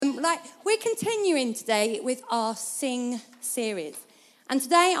We're continuing today with our Sing series. And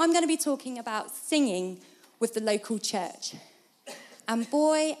today I'm going to be talking about singing with the local church. And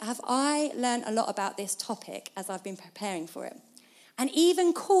boy, have I learned a lot about this topic as I've been preparing for it. And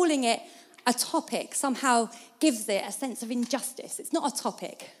even calling it a topic somehow gives it a sense of injustice. It's not a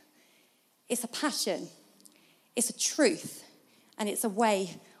topic. It's a passion. It's a truth. And it's a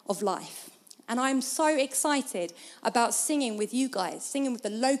way of life. And I'm so excited about singing with you guys, singing with the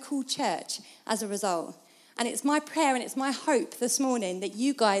local church as a result. And it's my prayer and it's my hope this morning that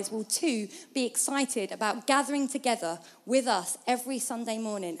you guys will too be excited about gathering together with us every Sunday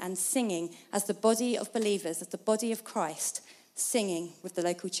morning and singing as the body of believers, as the body of Christ, singing with the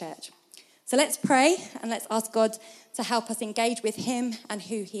local church. So let's pray and let's ask God to help us engage with him and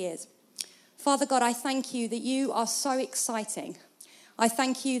who he is. Father God, I thank you that you are so exciting. I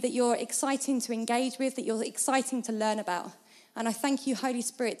thank you that you're exciting to engage with, that you're exciting to learn about. And I thank you, Holy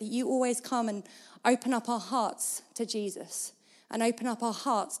Spirit, that you always come and open up our hearts to Jesus and open up our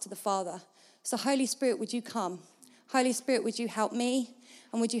hearts to the Father. So Holy Spirit, would you come? Holy Spirit, would you help me?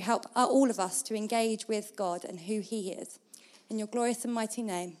 And would you help all of us to engage with God and who he is? In your glorious and mighty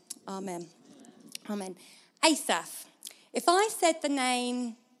name, amen. Amen. Asaph. If I said the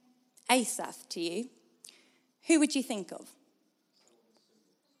name Asaph to you, who would you think of?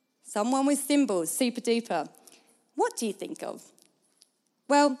 Someone with cymbals, super duper. What do you think of?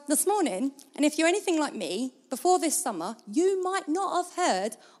 Well, this morning, and if you're anything like me, before this summer, you might not have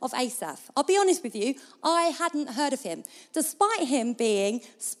heard of Asaph. I'll be honest with you, I hadn't heard of him, despite him being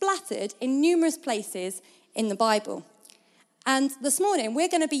splattered in numerous places in the Bible. And this morning, we're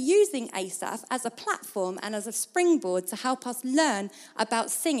going to be using Asaph as a platform and as a springboard to help us learn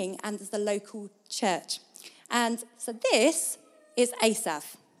about singing and as the local church. And so this is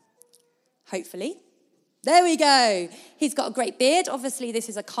Asaph. Hopefully. There we go. He's got a great beard. Obviously, this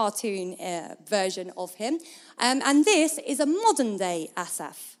is a cartoon version of him. And this is a modern-day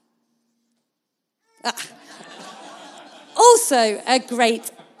Asaph. Also a great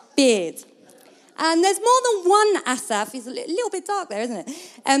beard. And there's more than one Asaph. He's a little bit dark there, isn't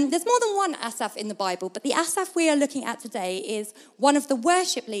it? There's more than one Asaph in the Bible, but the Asaph we are looking at today is one of the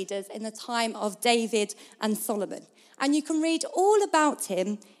worship leaders in the time of David and Solomon. And you can read all about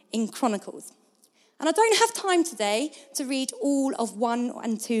him in Chronicles. And I don't have time today to read all of 1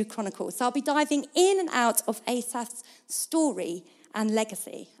 and 2 Chronicles. So I'll be diving in and out of Asaph's story and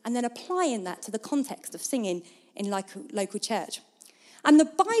legacy, and then applying that to the context of singing in local church. And the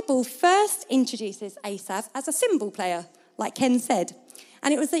Bible first introduces Asaph as a cymbal player, like Ken said.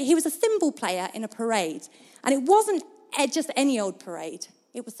 And he was a cymbal player in a parade. And it wasn't just any old parade.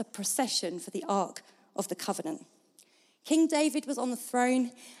 It was the procession for the Ark of the Covenant. King David was on the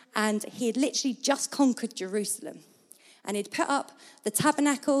throne, and he had literally just conquered Jerusalem. And he'd put up the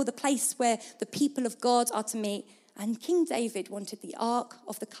tabernacle, the place where the people of God are to meet. And King David wanted the Ark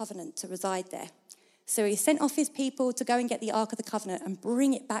of the Covenant to reside there. So he sent off his people to go and get the Ark of the Covenant and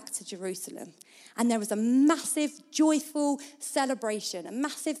bring it back to Jerusalem. And there was a massive, joyful celebration, a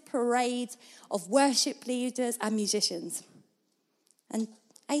massive parade of worship leaders and musicians. And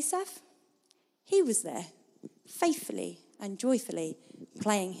Asaph, he was there, faithfully and joyfully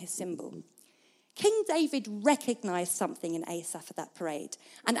playing his cymbal. King David recognized something in Asaph at that parade,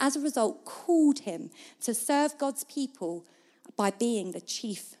 and as a result called him to serve God's people by being the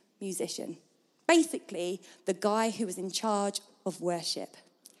chief musician. Basically, the guy who was in charge of worship.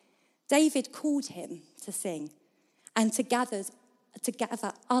 David called him to sing and to gather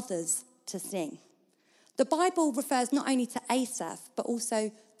others to sing. The Bible refers not only to Asaph, but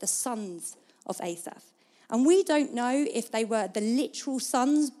also the sons of Asaph. And we don't know if they were the literal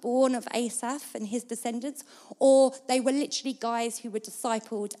sons born of Asaph and his descendants, or they were literally guys who were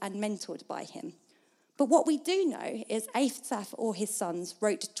discipled and mentored by him. But what we do know is Asaph or his sons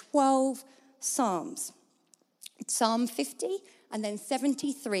wrote 12 psalms. Psalm 50 and then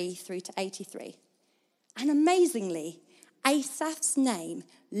 73 through to 83. And amazingly, Asaph's name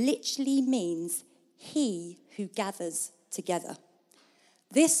literally means he who gathers together.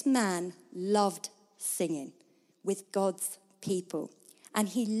 This man loved singing with God's people. And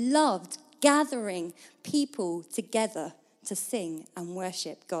he loved gathering people together to sing and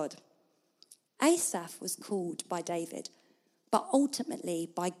worship God. Asaph was called by David, but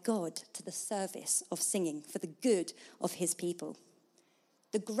ultimately by God to the service of singing for the good of his people.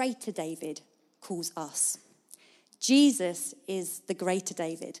 The greater David calls us. Jesus is the greater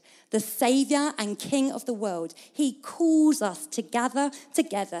David, the Saviour and King of the world. He calls us to gather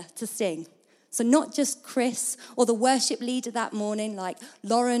together to sing. So not just Chris or the worship leader that morning like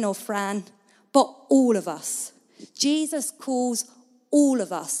Lauren or Fran, but all of us. Jesus calls all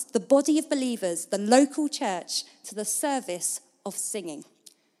of us, the body of believers, the local church, to the service of singing.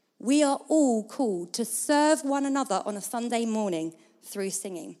 We are all called to serve one another on a Sunday morning through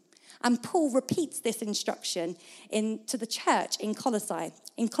singing. And Paul repeats this instruction to the church in Colossae.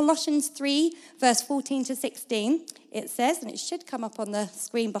 In Colossians 3, verse 14 to 16, it says, and it should come up on the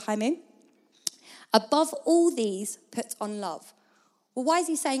screen behind me, above all these, put on love. Well, why is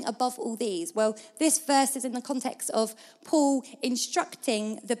he saying above all these? Well, this verse is in the context of Paul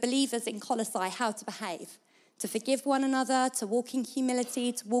instructing the believers in Colossae how to behave, to forgive one another, to walk in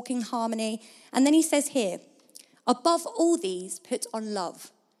humility, to walk in harmony. And then he says here, above all these, put on love,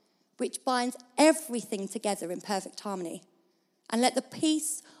 which binds everything together in perfect harmony. And let the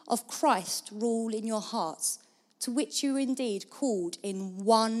peace of Christ rule in your hearts, to which you are indeed called in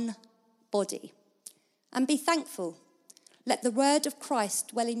one body. And be thankful. Let the word of Christ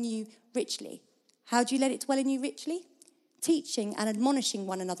dwell in you richly. How do you let it dwell in you richly? Teaching and admonishing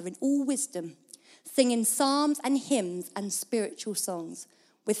one another in all wisdom, singing psalms and hymns and spiritual songs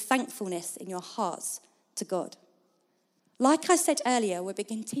with thankfulness in your hearts to God. Like I said earlier, we'll be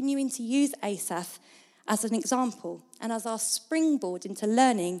continuing to use Asaph as an example and as our springboard into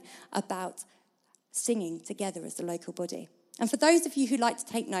learning about singing together as a local body. And for those of you who like to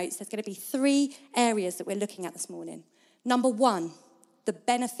take notes, there's going to be 3 areas that we're looking at this morning. Number 1, the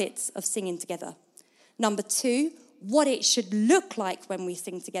benefits of singing together. Number 2, what it should look like when we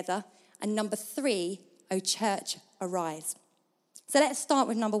sing together. And number 3, O church, arise. So let's start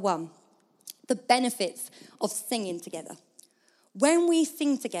with number 1, the benefits of singing together. When we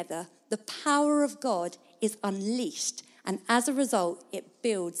sing together, the power of God is unleashed, and as a result, it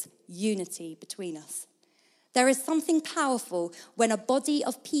builds unity between us. There is something powerful when a body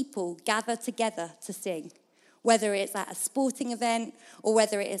of people gather together to sing, whether it's at a sporting event, or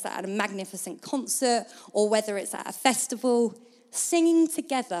whether it is at a magnificent concert, or whether it's at a festival. Singing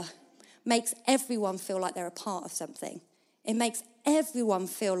together makes everyone feel like they're a part of something. It makes everyone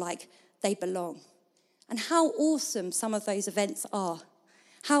feel like they belong. And how awesome some of those events are.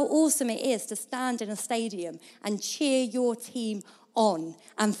 How awesome it is to stand in a stadium and cheer your team on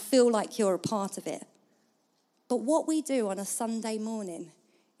and feel like you're a part of it. But what we do on a Sunday morning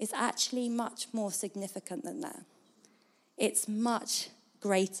is actually much more significant than that. It's much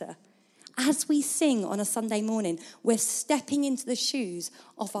greater. As we sing on a Sunday morning, we're stepping into the shoes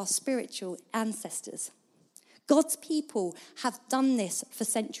of our spiritual ancestors. God's people have done this for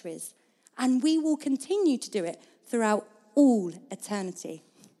centuries, and we will continue to do it throughout all eternity.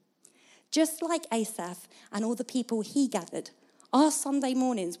 Just like Asaph and all the people he gathered, our Sunday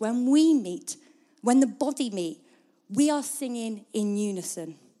mornings, when we meet, when the body meet, we are singing in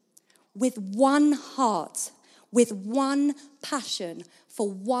unison, with one heart, with one passion, for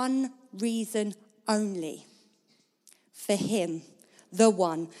one reason only. For him,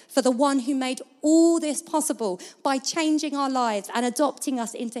 for the one who made all this possible by changing our lives and adopting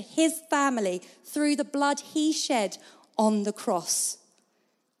us into his family through the blood he shed on the cross.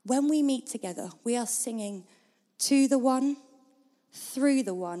 When we meet together, we are singing to the one, through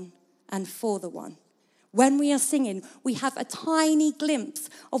the one, and for the one. When we are singing, we have a tiny glimpse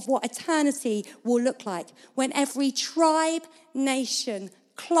of what eternity will look like, when every tribe, nation,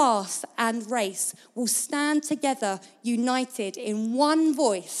 class, and race will stand together, united in one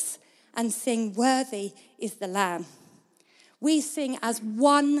voice, and sing, "Worthy is the Lamb." We sing as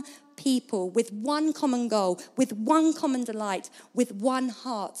one people, with one common goal, with one common delight, with one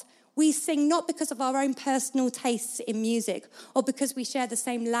heart. We sing not because of our own personal tastes in music or because we share the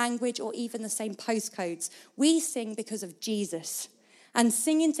same language or even the same postcodes. We sing because of Jesus. And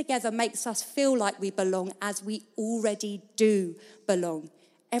singing together makes us feel like we belong, as we already do belong.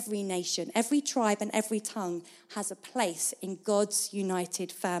 Every nation, every tribe, and every tongue has a place in God's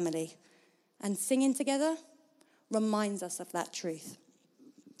united family. And singing together reminds us of that truth.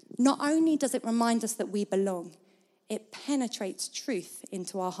 Not only does it remind us that we belong, it penetrates truth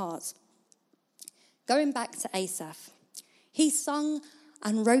into our hearts. Going back to Asaph, he sung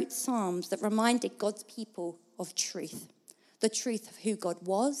and wrote psalms that reminded God's people of truth. The truth of who God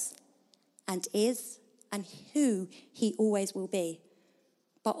was and is and who he always will be,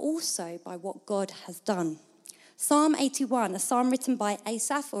 but also by what God has done. Psalm 81, a psalm written by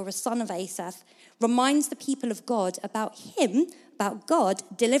Asaph, or a son of Asaph, reminds the people of God about him, about God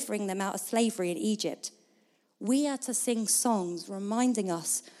delivering them out of slavery in Egypt. We are to sing songs reminding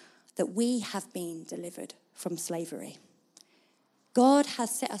us that we have been delivered from slavery. God has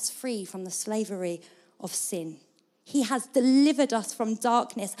set us free from the slavery of sin. He has delivered us from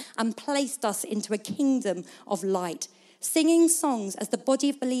darkness and placed us into a kingdom of light. Singing songs as the body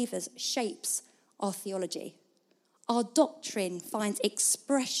of believers shapes our theology. our doctrine finds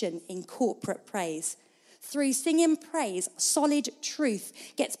expression in corporate praise. Through singing praise, solid truth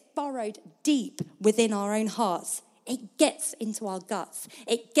gets burrowed deep within our own hearts. It gets into our guts.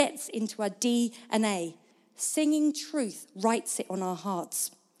 It gets into our DNA. Singing truth writes it on our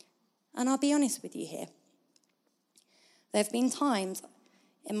hearts. And I'll be honest with you here. There have been times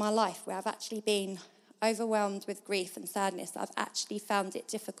in my life where I've actually been overwhelmed with grief and sadness. I've actually found it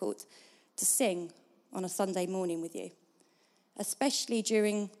difficult to sing on a Sunday morning with you, especially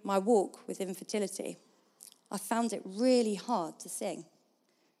during my walk with infertility. I found it really hard to sing.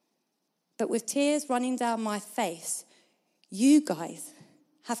 But with tears running down my face, you guys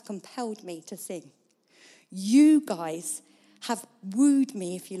have compelled me to sing. You guys have wooed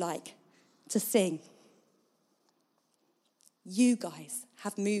me, if you like, to sing. You guys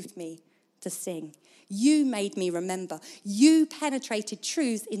have moved me to sing. You made me remember. You penetrated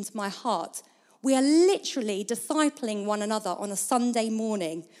truths into my heart. We are literally discipling one another on a Sunday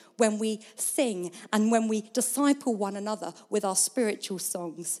morning when we sing and when we disciple one another with our spiritual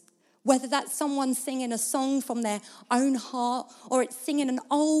songs. Whether that's someone singing a song from their own heart, or it's singing an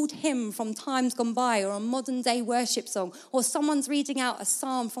old hymn from times gone by, or a modern day worship song, or someone's reading out a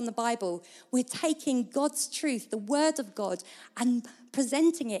psalm from the Bible, we're taking God's truth, the word of God, and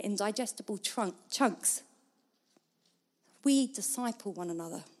presenting it in digestible chunks. We disciple one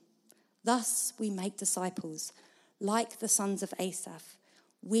another. Thus we make disciples, like the sons of Asaph.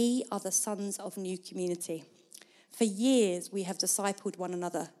 We are the sons of New Community. For years we have discipled one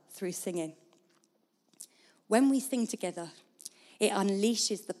another through singing. When we sing together, it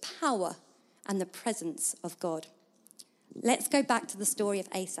unleashes the power and the presence of God. Let's go back to the story of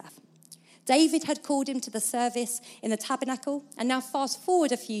Asaph. David had called him to the service in the tabernacle, and now fast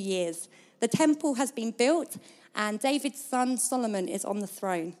forward a few years. The temple has been built, and David's son Solomon is on the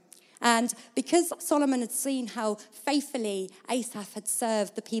throne. And because Solomon had seen how faithfully Asaph had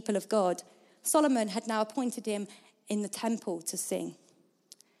served the people of God, Solomon had now appointed him in the temple to sing.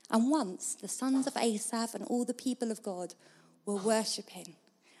 And once the sons of Asaph and all the people of God were worshipping,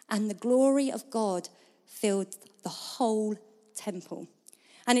 and the glory of God filled the whole temple.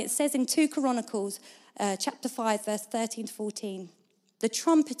 And it says in 2 Chronicles chapter 5, verse 13 to 14, the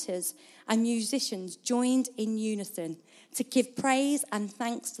trumpeters and musicians joined in unison to give praise and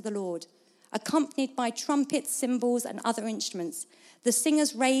thanks to the Lord, accompanied by trumpets, cymbals, and other instruments. The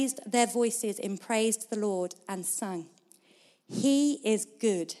singers raised their voices in praise to the Lord and sang, "He is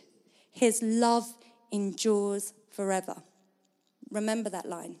good. His love endures forever." Remember that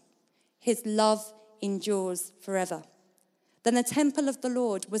line. His love endures forever. Then the temple of the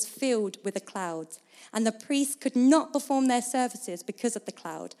Lord was filled with a cloud, and the priests could not perform their services because of the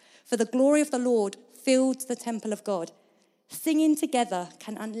cloud, for the glory of the Lord filled the temple of God. Singing together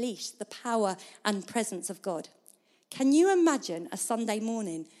can unleash the power and presence of God. Can you imagine a Sunday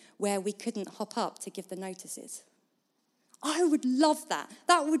morning where we couldn't hop up to give the notices? I would love that.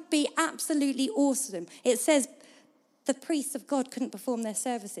 That would be absolutely awesome. It says the priests of God couldn't perform their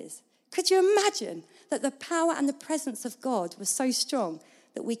services. Could you imagine that the power and the presence of God was so strong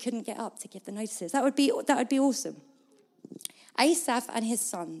that we couldn't get up to give the notices? That would be awesome. Asaph and his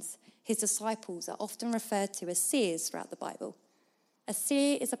sons, his disciples, are often referred to as seers throughout the Bible. A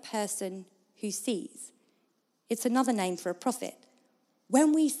seer is a person who sees. It's another name for a prophet.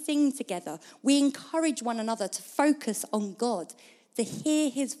 When we sing together, we encourage one another to focus on God, to hear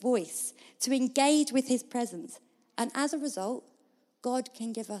his voice, to engage with his presence. And as a result, God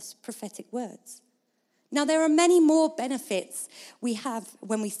can give us prophetic words. Now, there are many more benefits we have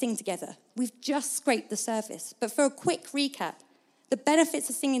when we sing together. We've just scraped the surface. But for a quick recap, the benefits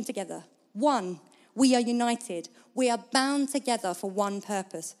of singing together. 1, we are united. We are bound together for one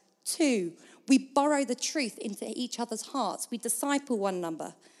purpose. 2, we borrow the truth into each other's hearts. We disciple one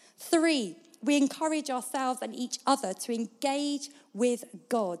another. 3, we encourage ourselves and each other to engage with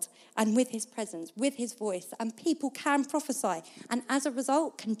God and with his presence, with his voice. And people can prophesy, and as a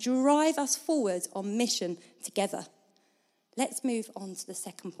result can drive us forward on mission together. Let's move on to the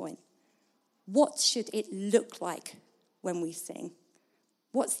second point. What should it look like when we sing?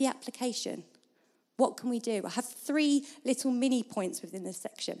 What's the application? What can we do? I have 3 little mini points within this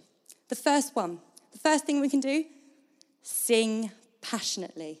section. The first thing we can do, sing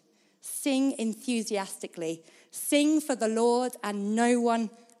passionately. Sing enthusiastically. Sing for the Lord and no one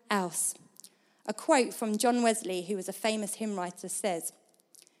else. A quote from John Wesley, who was a famous hymn writer, says,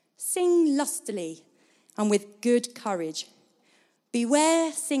 "Sing lustily and with good courage.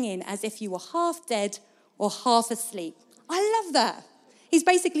 Beware singing as if you were half dead or half asleep." I love that. He's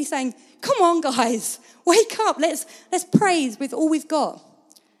basically saying, come on, guys, wake up. Let's praise with all we've got.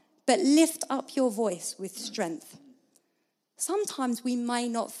 But lift up your voice with strength. Sometimes we may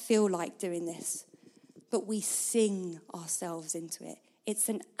not feel like doing this, but we sing ourselves into it. It's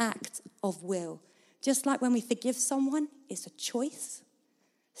an act of will. Just like when we forgive someone, it's a choice.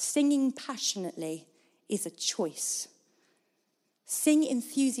 Singing passionately is a choice. Sing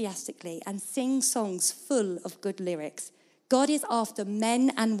enthusiastically and sing songs full of good lyrics. God is after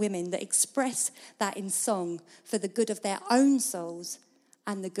men and women that express that in song for the good of their own souls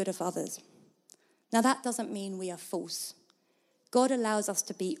and the good of others. Now, that doesn't mean we are false. God allows us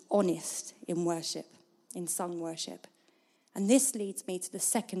to be honest in worship, in sung worship. And this leads me to the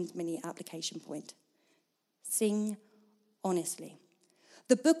second mini application point. Sing honestly.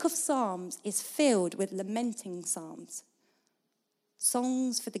 The book of Psalms is filled with lamenting psalms,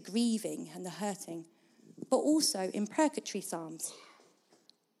 songs for the grieving and the hurting, but also imprecatory psalms,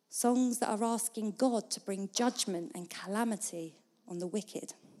 songs that are asking God to bring judgment and calamity on the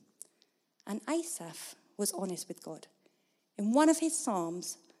wicked. And Asaph was honest with God. In one of his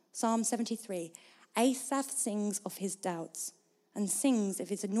psalms, Psalm 73, Asaph sings of his doubts and sings of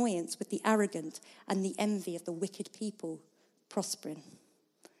his annoyance with the arrogant and the envy of the wicked people prospering.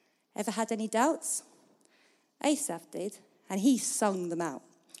 Ever had any doubts? Asaph did, and he sung them out.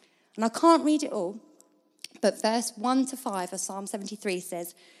 And I can't read it all, but verse 1 to 5 of Psalm 73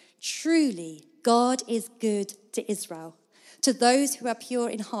 says, "Truly God is good to Israel, to those who are pure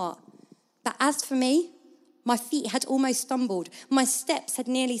in heart. But as for me, my feet had almost stumbled, my steps had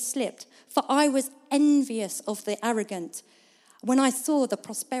nearly slipped, for I was envious of the arrogant when I saw the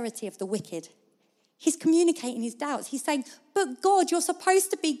prosperity of the wicked." He's communicating his doubts. He's saying, but God, you're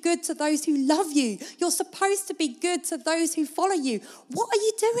supposed to be good to those who love you. You're supposed to be good to those who follow you. What are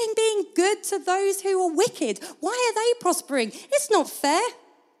you doing being good to those who are wicked? Why are they prospering? It's not fair.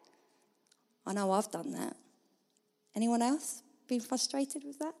 I know I've done that. Anyone else been frustrated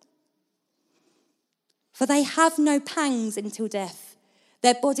with that? For they have no pangs until death.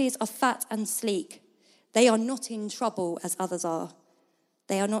 Their bodies are fat and sleek. They are not in trouble as others are.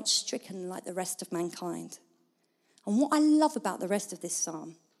 They are not stricken like the rest of mankind. And what I love about the rest of this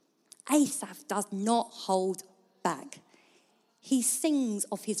psalm, Asaph does not hold back. He sings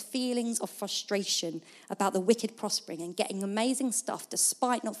of his feelings of frustration about the wicked prospering and getting amazing stuff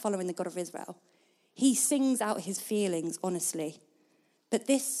despite not following the God of Israel. He sings out his feelings honestly. But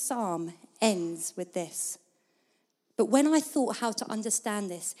this psalm ends with this. But when I thought how to understand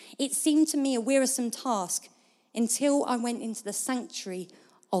this, it seemed to me a wearisome task until I went into the sanctuary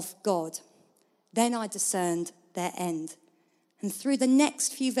of God. Then I discerned their end. And through the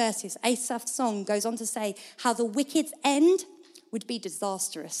next few verses, Asaph's song goes on to say how the wicked's end would be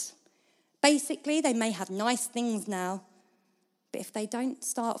disastrous. Basically, they may have nice things now, but if they don't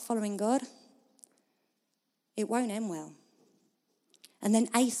start following God, it won't end well. And then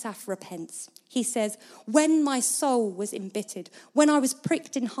Asaph repents. He says, when my soul was embittered, when I was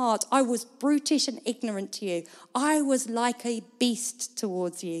pricked in heart, I was brutish and ignorant to you. I was like a beast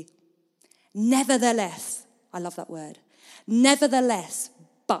towards you. Nevertheless, I love that word. Nevertheless,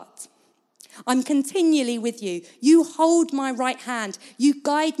 but I'm continually with you. You hold my right hand. You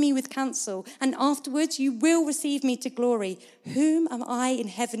guide me with counsel. And afterwards you will receive me to glory. Whom am I in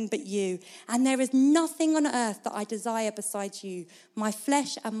heaven but you? And there is nothing on earth that I desire besides you. My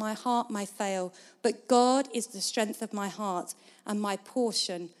flesh and my heart may fail, but God is the strength of my heart and my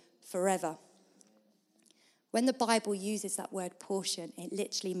portion forever. When the Bible uses that word portion, it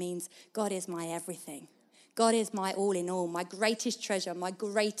literally means God is my everything. God is my all in all, my greatest treasure, my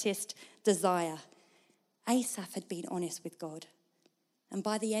greatest desire. Asaph had been honest with God. And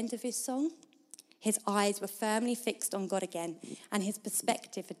by the end of his song, his eyes were firmly fixed on God again, and his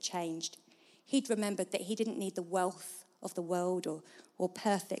perspective had changed. He'd remembered that he didn't need the wealth of the world or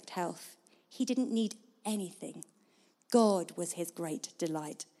perfect health. He didn't need anything. God was his great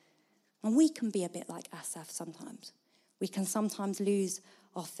delight. And we can be a bit like Asaph sometimes. We can sometimes lose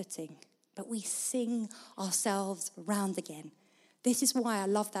our footing, but we sing ourselves round again. This is why I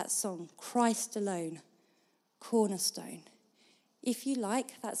love that song, Christ Alone, Cornerstone. If you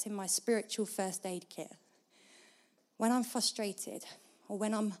like, that's in my spiritual first aid kit. When I'm frustrated, or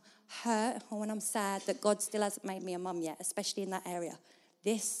when I'm hurt, or when I'm sad that God still hasn't made me a mum yet, especially in that area,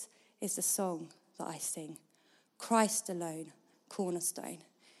 this is the song that I sing. Christ Alone, Cornerstone.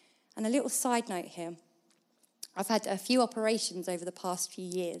 And a little side note here, I've had a few operations over the past few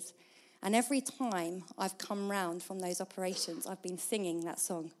years, and every time I've come round from those operations, I've been singing that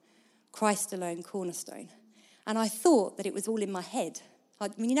song, Christ Alone, Cornerstone. And I thought that it was all in my head. I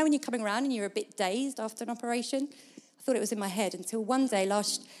mean, you know when you're coming around and you're a bit dazed after an operation? I thought it was in my head until one day,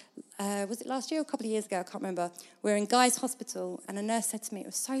 was it last year or a couple of years ago? I can't remember. We were in Guy's Hospital, and a nurse said to me, it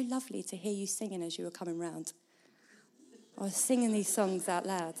was so lovely to hear you singing as you were coming round. I was singing these songs out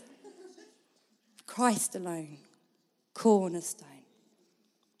loud. Christ alone, cornerstone.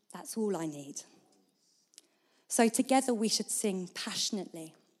 That's all I need. So together we should sing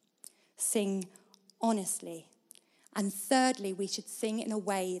passionately, sing honestly, and thirdly, we should sing in a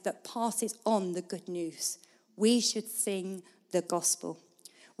way that passes on the good news. We should sing the gospel.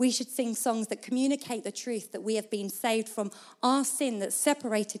 We should sing songs that communicate the truth that we have been saved from our sin that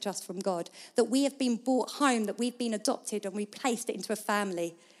separated us from God, that we have been brought home, that we've been adopted and we placed it into a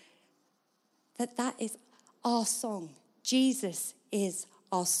family. That is our song. Jesus is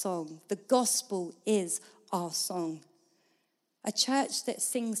our song. The gospel is our song. A church that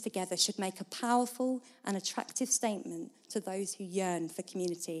sings together should make a powerful and attractive statement to those who yearn for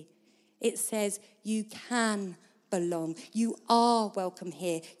community. It says, you can belong. You are welcome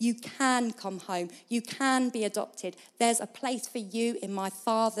here. You can come home. You can be adopted. There's a place for you in my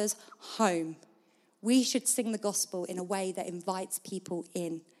Father's home. We should sing the gospel in a way that invites people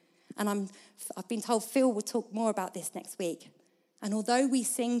in. And I've been told Phil will talk more about this next week. And although we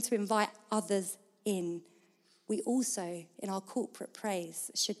sing to invite others in, we also, in our corporate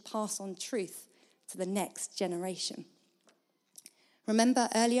praise, should pass on truth to the next generation. Remember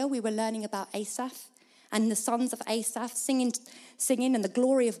earlier we were learning about Asaph and the sons of Asaph singing and the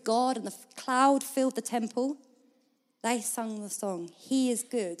glory of God and the cloud filled the temple. They sung the song, He is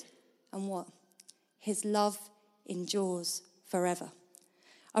good, and what? His love endures forever.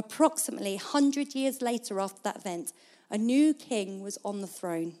 Approximately 100 years later after that event, a new king was on the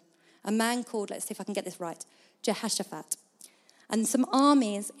throne, a man called, let's see if I can get this right, Jehoshaphat. And some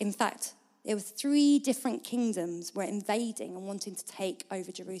armies, in fact, there were 3 different kingdoms were invading and wanting to take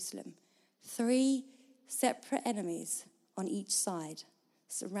over Jerusalem. 3 separate enemies on each side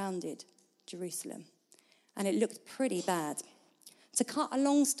surrounded Jerusalem. And it looked pretty bad. To cut a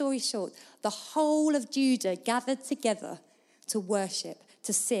long story short, the whole of Judah gathered together to worship,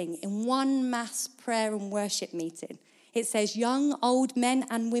 to sing in one mass prayer and worship meeting. It says young, old men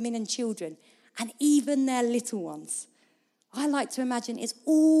and women and children, and even their little ones. I like to imagine it's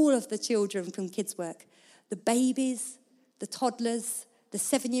all of the children from kids' work. The babies, the toddlers, the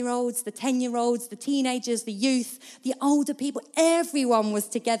 7-year-olds, the 10-year-olds, the teenagers, the youth, the older people. Everyone was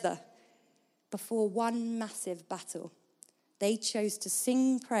together before one massive battle. They chose to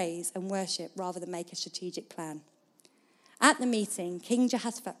sing praise and worship rather than make a strategic plan. At the meeting, King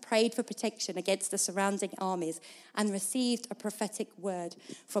Jehoshaphat prayed for protection against the surrounding armies and received a prophetic word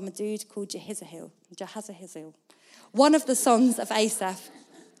from a dude called Jehaziel, one of the sons of Asaph.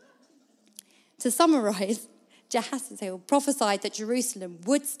 To summarize, Jehaziel prophesied that Jerusalem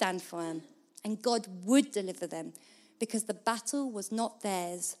would stand firm and God would deliver them because the battle was not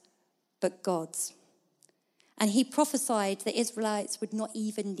theirs, but God's. And he prophesied the Israelites would not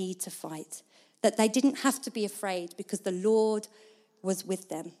even need to fight, that they didn't have to be afraid because the Lord was with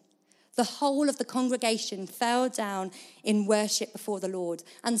them. The whole of the congregation fell down in worship before the Lord,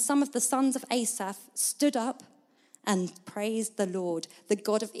 and some of the sons of Asaph stood up and praised the Lord, the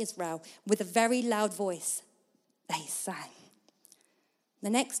God of Israel, with a very loud voice. They sang. The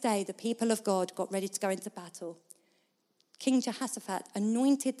next day, the people of God got ready to go into battle. King Jehoshaphat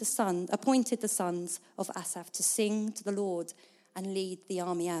appointed the sons of Asaph to sing to the Lord and lead the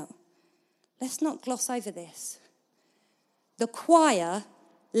army out. Let's not gloss over this. The choir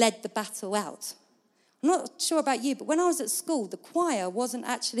led the battle out. I'm not sure about you, but when I was at school, the choir wasn't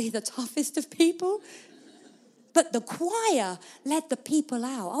actually the toughest of people. But the choir led the people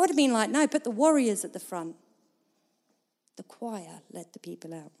out. I would have been like, no, put the warriors at the front. The choir led the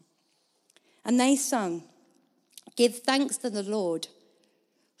people out. And they sung, give thanks to the Lord,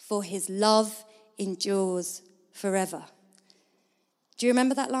 for his love endures forever. Do you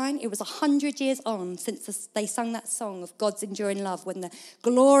remember that line? It was 100 years on since they sung that song of God's enduring love when the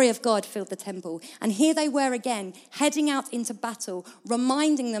glory of God filled the temple. And here they were again, heading out into battle,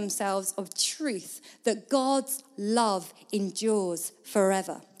 reminding themselves of truth, that God's love endures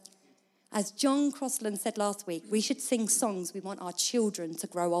forever. As John Crossland said last week, we should sing songs we want our children to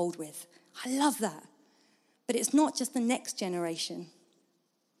grow old with. I love that. But it's not just the next generation.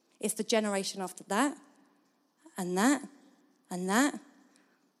 It's the generation after that, and that, and that.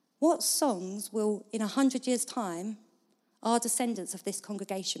 What songs will, in 100 years' time, our descendants of this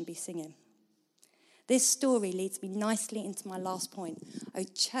congregation be singing? This story leads me nicely into my last point. O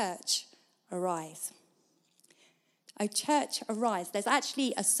church, arise. O church, arise. There's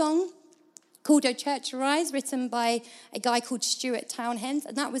actually a song called O Church Arise, written by a guy called Stuart Townend,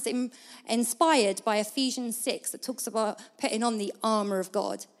 and that was inspired by Ephesians 6 that talks about putting on the armour of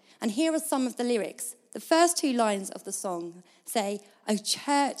God. And here are some of the lyrics. The first 2 lines of the song say, O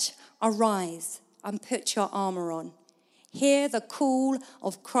church, arise and put your armour on. Hear the call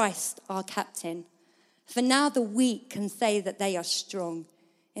of Christ our captain. For now the weak can say that they are strong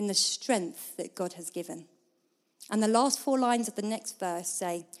in the strength that God has given. And the last 4 lines of the next verse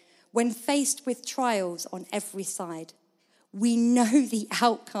say, when faced with trials on every side, we know the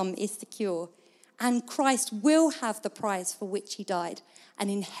outcome is secure, and Christ will have the prize for which he died, an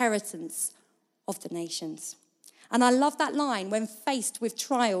inheritance of the nations. And I love that line, when faced with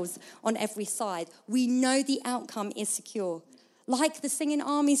trials on every side, we know the outcome is secure. Like the singing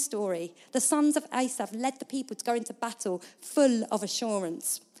army story, the sons of Asaph led the people to go into battle full of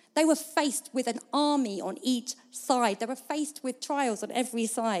assurance. They were faced with an army on each side. They were faced with trials on every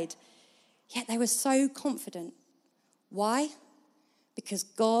side. Yet they were so confident. Why? Because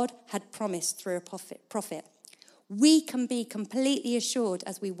God had promised through a prophet. We can be completely assured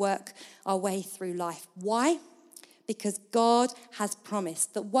as we work our way through life. Why? Because God has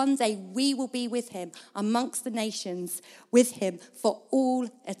promised that one day we will be with him amongst the nations, with him for all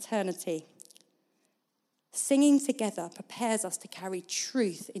eternity. Singing together prepares us to carry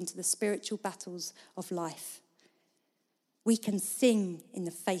truth into the spiritual battles of life. We can sing in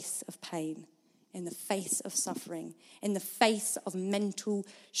the face of pain, in the face of suffering, in the face of mental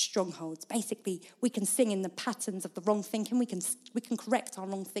strongholds. Basically, we can sing in the patterns of the wrong thinking. We can correct our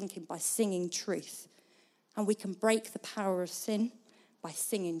wrong thinking by singing truth. And we can break the power of sin by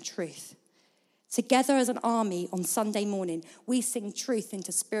singing truth. Together as an army on Sunday morning, we sing truth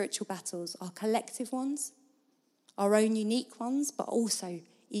into spiritual battles, our collective ones, our own unique ones, but also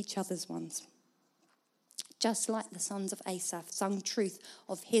each other's ones. Just like the sons of Asaph sung truth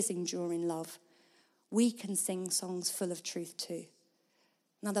of his enduring love, we can sing songs full of truth too.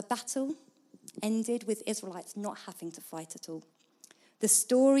 Now, the battle ended with Israelites not having to fight at all. The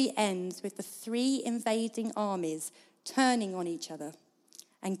story ends with the 3 invading armies turning on each other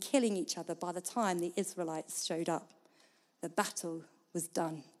and killing each other by the time the Israelites showed up. The battle was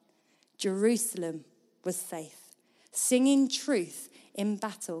done. Jerusalem was safe. Singing truth in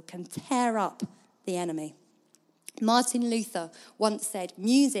battle can tear up the enemy. Martin Luther once said,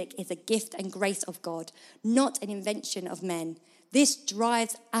 music is a gift and grace of God, not an invention of men. This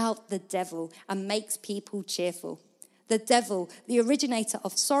drives out the devil and makes people cheerful. The devil, the originator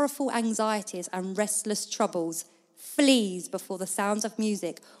of sorrowful anxieties and restless troubles, flees before the sounds of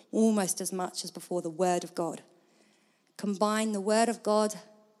music almost as much as before the word of God. Combine the word of God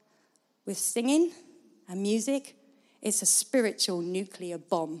with singing and music, it's a spiritual nuclear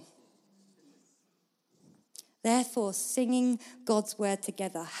bomb. Therefore, singing God's word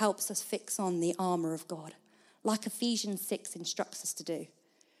together helps us fix on the armor of God, like Ephesians 6 instructs us to do.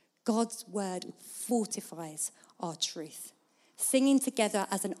 God's word fortifies our truth. Singing together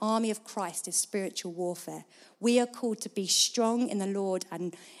as an army of Christ is spiritual warfare. We are called to be strong in the Lord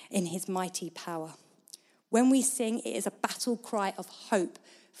and in his mighty power. When we sing, it is a battle cry of hope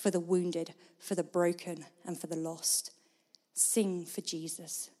for the wounded, for the broken, and for the lost. Sing for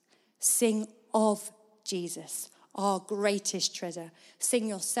Jesus. Sing of Jesus, our greatest treasure. Sing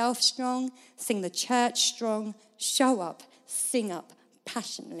yourself strong, sing the church strong, show up, sing up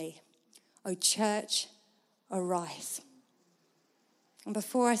passionately. O church, arise. And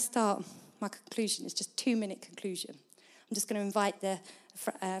before I start, my conclusion is just 2-minute conclusion. I'm just going to invite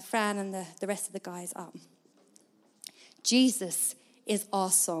Fran and the rest of the guys up. Jesus is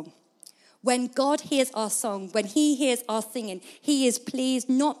our song. When God hears our song, when he hears our singing, he is pleased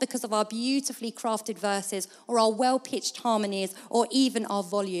not because of our beautifully crafted verses or our well-pitched harmonies or even our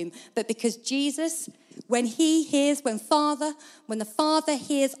volume, but because Jesus, when the Father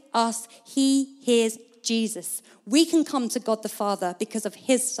hears us, he hears Jesus. We can come to God the Father because of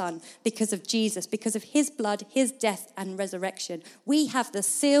his Son, because of Jesus, because of his blood, his death and resurrection. We have the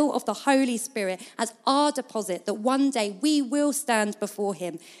seal of the Holy Spirit as our deposit that one day we will stand before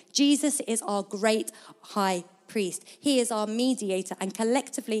him. Jesus is our great high priest. He is our mediator, and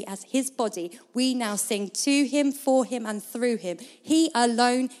collectively as his body, we now sing to him, for him, and through him. He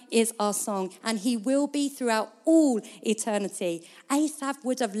alone is our song, and he will be throughout all eternity. Asaph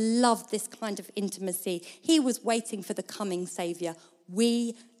would have loved this kind of intimacy. He was waiting for the coming Savior.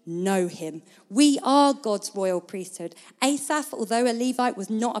 We know him. We are God's royal priesthood. Asaph, although a Levite, was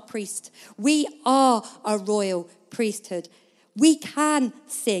not a priest. We are a royal priesthood. We can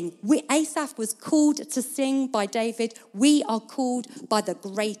sing. Asaph was called to sing by David. We are called by the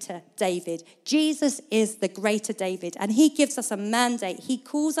greater David. Jesus is the greater David, and he gives us a mandate. He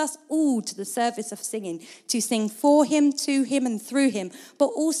calls us all to the service of singing, to sing for him, to him, and through him, but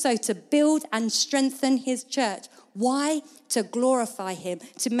also to build and strengthen his church. Why? To glorify him,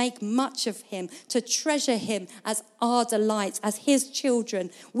 to make much of him, to treasure him as our delight, as his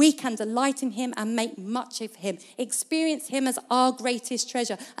children. We can delight in him and make much of him, experience him as our greatest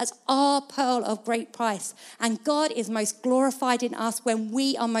treasure, as our pearl of great price. And God is most glorified in us when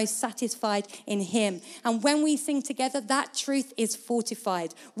we are most satisfied in him. And when we sing together, that truth is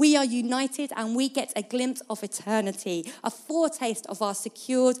fortified. We are united and we get a glimpse of eternity, a foretaste of our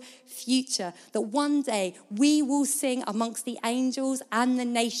secured future, that one day we will sing amongst the angels and the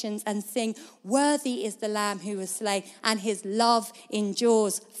nations and sing, worthy is the Lamb who was slain, and his love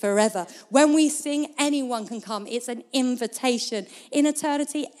endures forever. When we sing, anyone can come. It's an invitation. In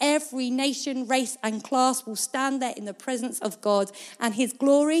eternity, every nation, race, and class will stand there in the presence of God, and his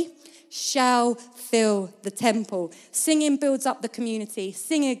glory shall fill the temple. Singing builds up the community.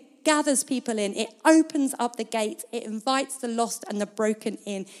 Singing gathers people in. It opens up the gate. It invites the lost and the broken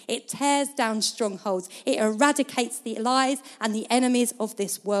in. It tears down strongholds. It eradicates the lies and the enemies of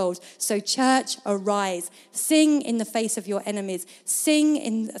this world. So church, arise. Sing in the face of your enemies.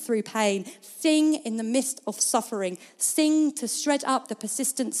 Sing through pain. Sing in the midst of suffering. Sing to shred up the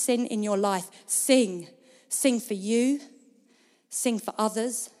persistent sin in your life. Sing. Sing for you. Sing for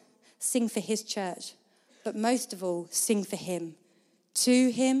others. Sing for his church. But most of all, sing for him.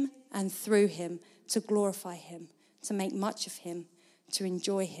 To him and through him, to glorify him, to make much of him, to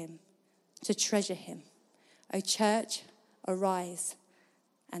enjoy him, to treasure him. O church, arise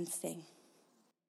and sing.